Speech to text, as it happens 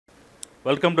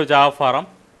Welcome to Java Forum.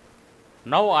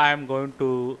 Now I am going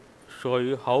to show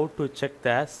you how to check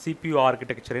the CPU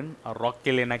architecture in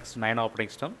Rocky Linux 9 operating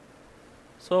system.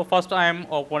 So first I am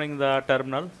opening the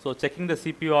terminal. So checking the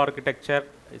CPU architecture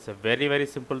is a very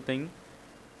simple thing.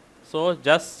 So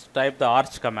just type the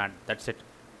arch command, that's it.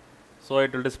 So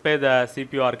it will display the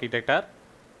CPU architecture.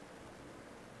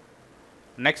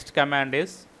 Next command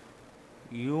is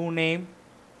uname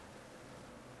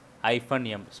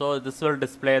 -m. So this will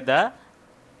display the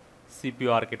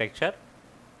CPU architecture.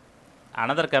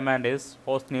 Another command is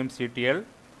hostnamectl.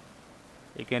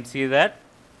 You can see that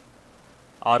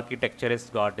architecture is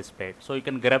got displayed. So you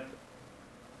can grab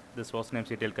this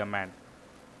hostnamectl command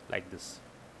like this.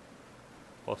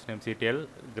 Hostnamectl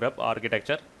grab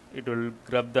architecture. It will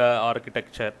grab the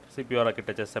architecture, CPU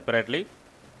architecture separately.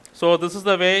 So this is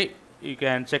the way you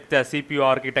can check the CPU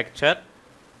architecture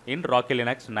in Rocky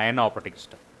Linux 9 operating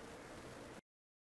system.